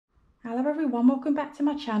Hello everyone, welcome back to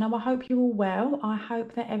my channel. I hope you're all well. I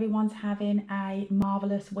hope that everyone's having a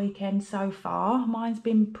marvellous weekend so far. Mine's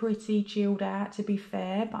been pretty chilled out, to be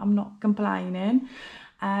fair, but I'm not complaining.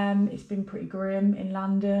 It's been pretty grim in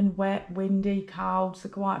London, wet, windy, cold, so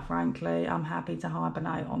quite frankly I'm happy to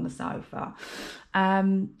hibernate on the sofa.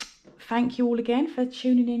 Thank you all again for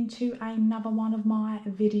tuning in to another one of my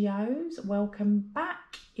videos. Welcome back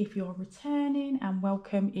if you're returning, and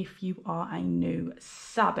welcome if you are a new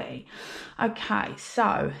subby. Okay,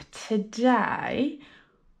 so today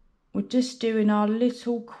we're just doing our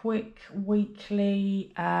little quick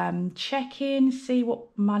weekly check-in, see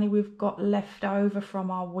what money we've got left over from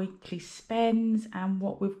our weekly spends and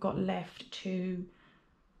what we've got left to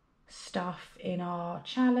stuff in our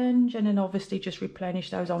challenge, and then obviously just replenish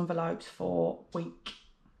those envelopes for week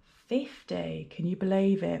 50. Can you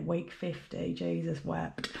believe it? Week 50. Jesus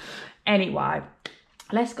wept. Anyway,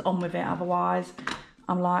 let's get on with it. Otherwise,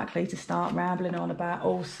 I'm likely to start rambling on about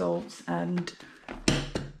all sorts, and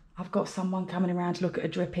I've got someone coming around to look at a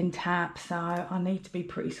dripping tap, so I need to be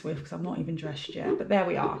pretty swift because I'm not even dressed yet. But there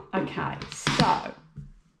we are. Okay, so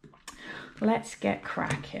let's get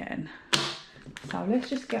cracking. So let's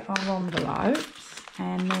just get our envelopes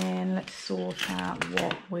and then let's sort out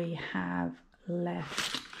what we have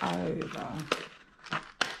left over.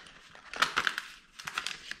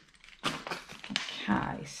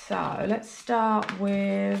 Okay, so let's start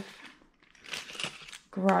with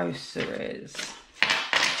groceries.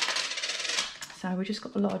 So we just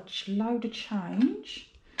got a load of change.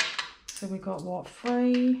 So we got what,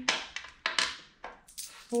 4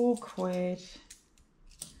 quid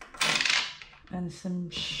and some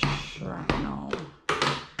shrapnel.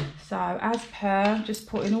 So as per, just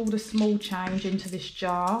putting all the small change into this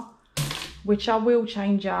jar, which I will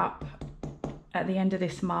change up at the end of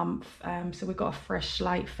this month. So we've got a fresh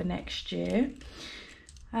slate for next year.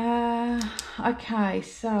 Okay,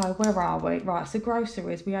 so where are we? Right, so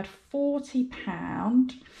groceries, we had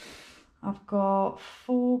 £40. I've got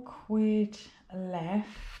 4 quid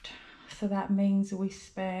left. So that means we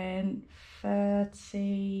spent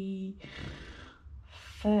 £36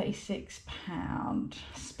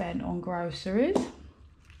 spent on groceries.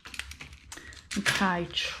 Okay,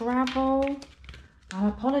 travel. I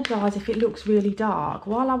apologise if it looks really dark.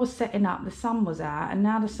 While I was setting up, the sun was out, and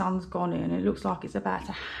now the sun's gone in. It looks like it's about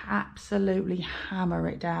to absolutely hammer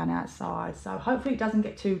it down outside. So hopefully it doesn't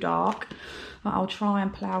get too dark, but I'll try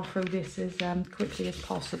and plough through this as quickly as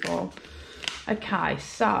possible. Okay,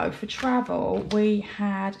 so for travel, we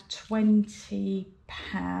had £20.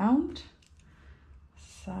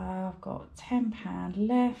 So I've got £10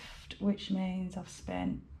 left, which means I've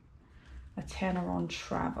spent a tenner on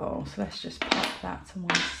travel. So let's just pop that to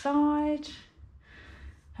one side.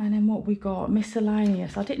 And then what we got,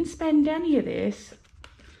 miscellaneous. I didn't spend any of this,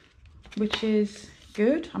 which is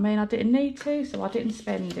good. I mean, I didn't need to, so I didn't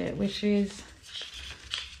spend it, which is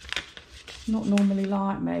not normally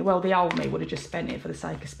like me. Well, the old me would have just spent it for the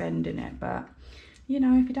sake of spending it, but you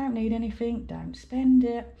know, if you don't need anything, don't spend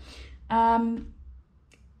it.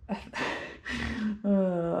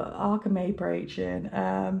 Me preaching.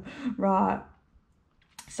 Right,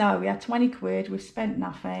 so we had 20 quid, we've spent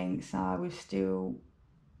nothing, so we've still,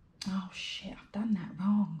 oh shit, I've done that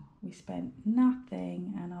wrong. We spent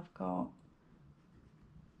nothing, and I've got,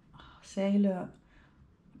 see, look,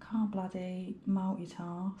 I can't bloody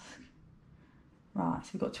multitask. Right, so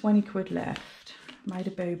we've got 20 quid left. Made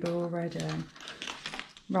a boo-boo already.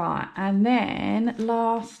 Right, and then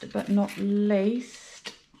last but not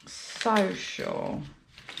least, social.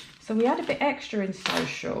 So we had a bit extra in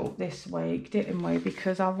social this week, didn't we?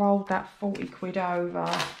 Because I rolled that 40 quid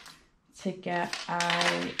over to get a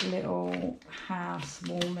little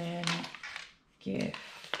housewarming gift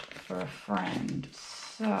for a friend.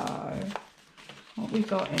 So what we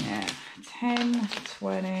got in it? 10,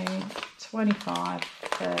 20, 25,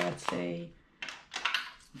 30,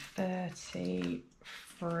 £33.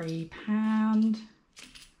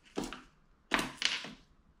 Oh,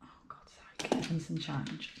 God's sake, getting some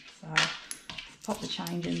change. So let's pop the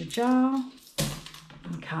change in the jar.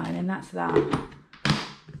 Okay, and then that's that.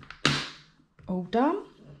 All done.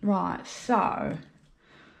 Right, so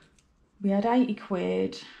we had 80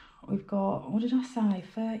 quid. We've got, what did I say,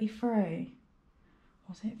 33?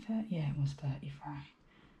 Was it 30? Yeah, it was 33.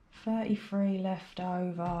 33 left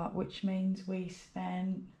over, which means we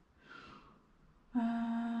spent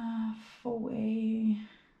 47,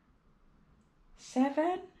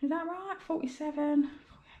 is that right? 47, 48,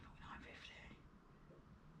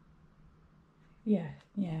 49, 50.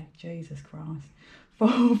 Yeah, Jesus Christ.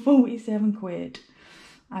 47 quid.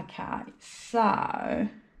 Okay, so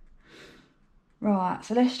Right,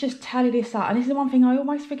 so let's just tally this up. And this is the one thing I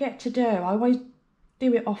always forget to do. I always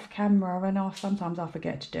do it off camera, and sometimes I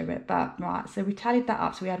forget to do it. But right, so we tallied that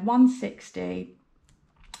up. So we had 160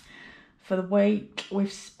 for the week.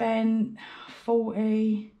 We've spent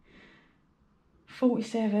 40,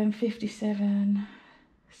 47, 57,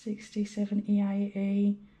 60, 70,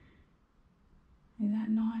 80. Is that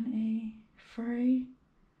 93?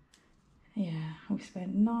 Yeah, we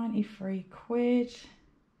spent 93 quid.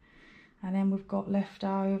 And then we've got left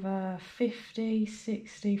over 50,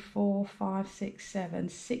 60, 4, 5, 6, 7,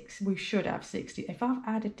 6. We should have 60. If I've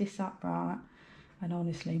added this up right, and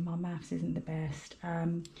honestly, my maths isn't the best,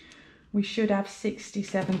 we should have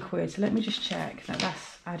 67 quid. So let me just check that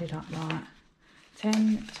that's added up right.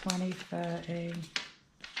 10, 20, 30,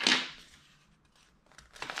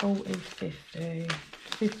 40, 50,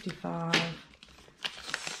 55,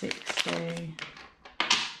 60,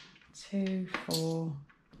 2, 4,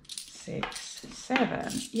 6,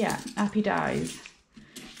 7. Yeah, happy days.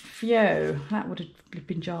 Phew, that would have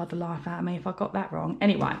been jarred the life out of me if I got that wrong.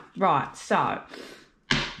 Anyway, right, so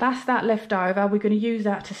that's that left over. We're going to use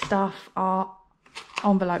that to stuff our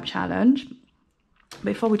envelope challenge.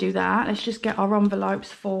 Before we do that, let's just get our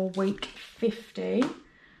envelopes for week 50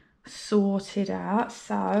 sorted out.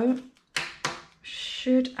 So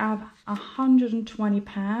should have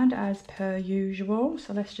 £120 as per usual.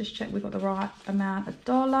 So let's just check we've got the right amount of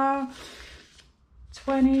dollar.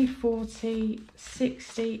 20, 40,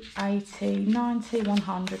 60, 80, 90,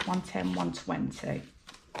 100, 110, 120.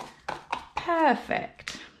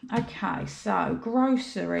 Perfect. Okay, so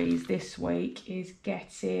groceries this week is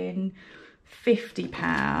getting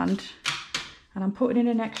 £50. And I'm putting in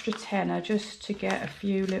an extra tenner just to get a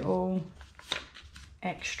few little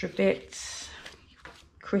extra bits.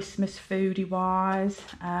 Christmas foodie wise.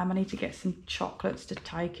 I need to get some chocolates to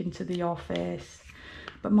take into the office.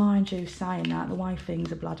 But mind you, saying that, the way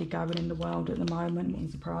things are bloody going in the world at the moment, it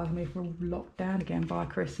wouldn't surprise me if we're all locked down again by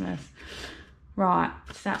Christmas. Right,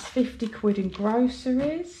 so that's 50 quid in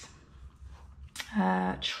groceries.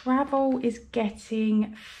 Travel is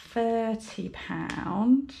getting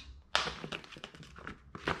 £30.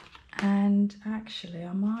 And actually,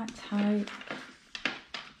 I might take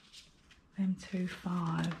them 2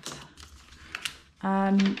 5s.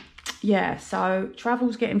 Yeah, so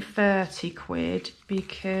travel's getting 30 quid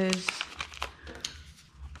because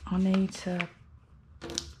I need to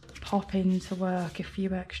pop into work a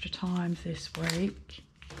few extra times this week.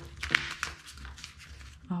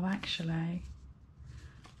 Oh, actually,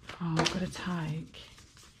 I've got to take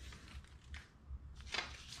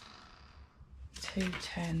 2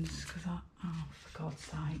 10s because oh, for God's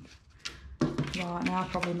sake. Right, now I've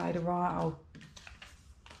probably made a right old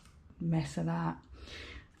mess of that.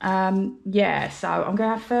 Yeah, so I'm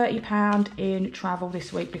going to have £30 in travel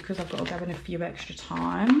this week because I've got to go in a few extra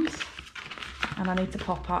times. And I need to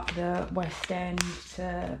pop up the West End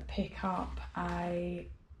to pick up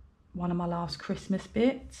one of my last Christmas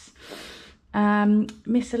bits.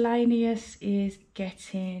 Miscellaneous is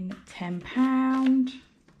getting £10.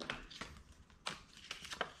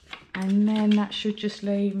 And then that should just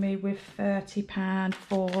leave me with £30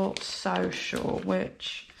 for social,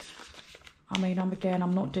 which, I mean,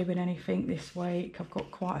 I'm not doing anything this week. I've got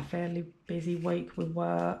quite a fairly busy week with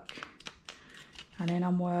work. And then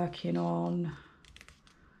I'm working on,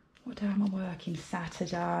 what day am I working?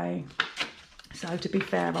 Saturday. So to be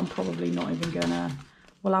fair, I'm probably not even gonna,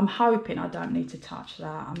 well, I'm hoping I don't need to touch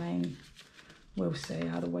that. I mean, we'll see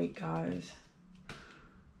how the week goes.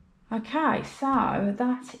 Okay, so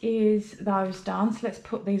that is those done. So let's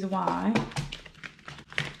put these away.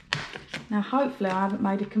 Now, hopefully I haven't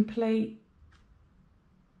made a complete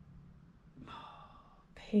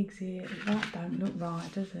pig's ear. That don't look right,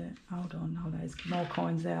 does it? Hold on, oh, there's more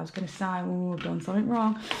coins there. I was going to say, oh, I've done something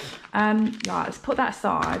wrong. Right, let's put that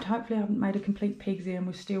aside. Hopefully I haven't made a complete pig's ear and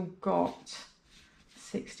we've still got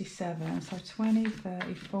 67. So 20,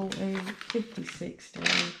 30, 40, 50, 60,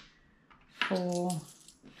 4,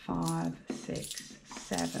 5, 6,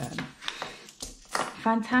 7.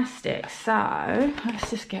 Fantastic. So let's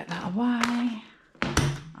just get that away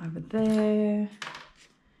over there.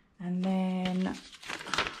 And then let's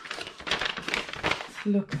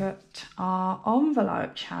look at our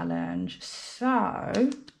envelope challenge. So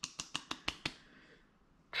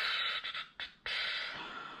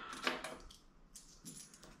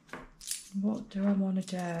what do I want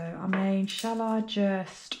to do? I mean, shall I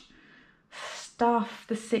just stuff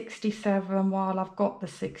the 67 while I've got the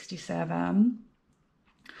 67?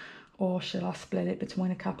 Or shall I split it between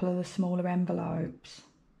a couple of the smaller envelopes?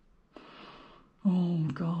 Oh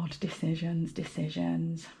God, decisions.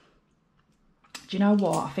 Do you know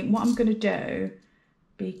what? I think what I'm going to do,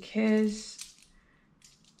 because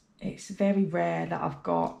it's very rare that I've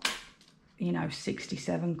got, you know,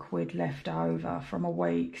 67 quid left over from a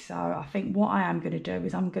week. So I think what I am going to do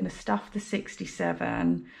is I'm going to stuff the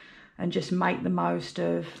 67 and just make the most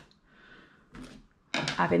of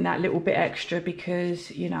having that little bit extra,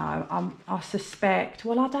 because, you know, I suspect,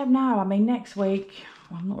 well, I don't know. I mean, next week,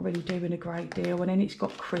 I'm not really doing a great deal, and then it's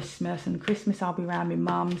got Christmas, and Christmas I'll be around my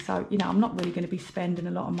mum, so, you know, I'm not really going to be spending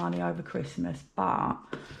a lot of money over Christmas. But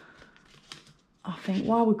I think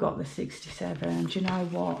while we've got the 67, do you know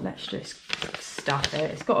what, let's just stuff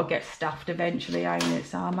it. It's got to get stuffed eventually, ain't it?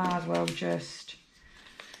 So I might as well just,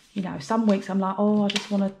 you know, some weeks I'm like, oh, I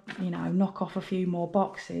just want to, you know, knock off a few more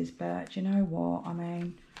boxes, but do you know what, I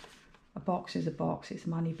mean, a box is a box, it's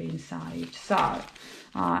money being saved. So, all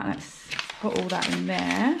right, let's put all that in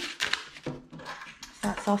there. So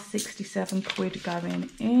that's our 67 quid going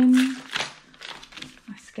in.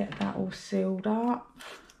 Let's get that all sealed up.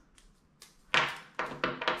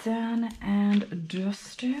 Done and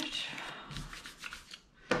dusted.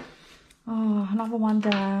 Oh, another one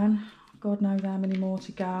down. God knows how many more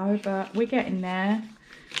to go, but we're getting there,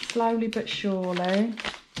 slowly but surely.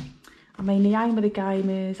 I mean, the aim of the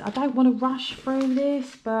game is, I don't want to rush through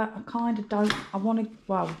this, but I kind of don't. I want to,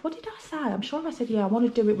 well, what did I say? I'm sure I said, yeah, I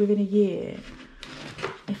want to do it within a year.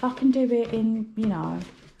 If I can do it in, you know,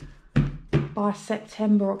 by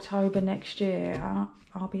September, October next year,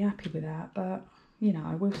 I'll be happy with that. But, you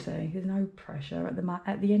know, we'll see. There's no pressure.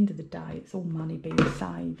 At the end of the day, it's all money being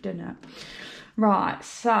saved, isn't it? Right,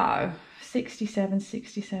 so 67,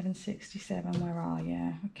 67, 67, where are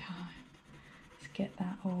you? Okay. Get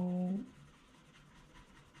that all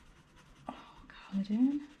coloured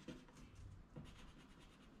in.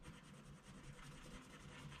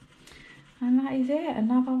 And that is it.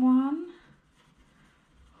 Another one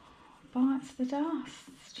bites the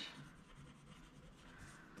dust.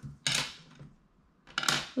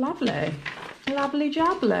 Lovely. Lovely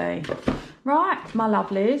jubbly. Right, my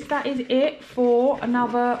lovelies, that is it for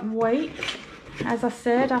another week. As I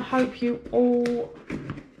said, I hope you all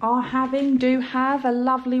do have a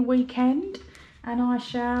lovely weekend, and I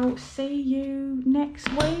shall see you next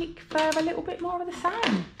week for a little bit more of the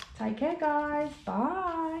same. Take care, guys.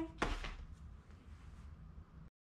 Bye.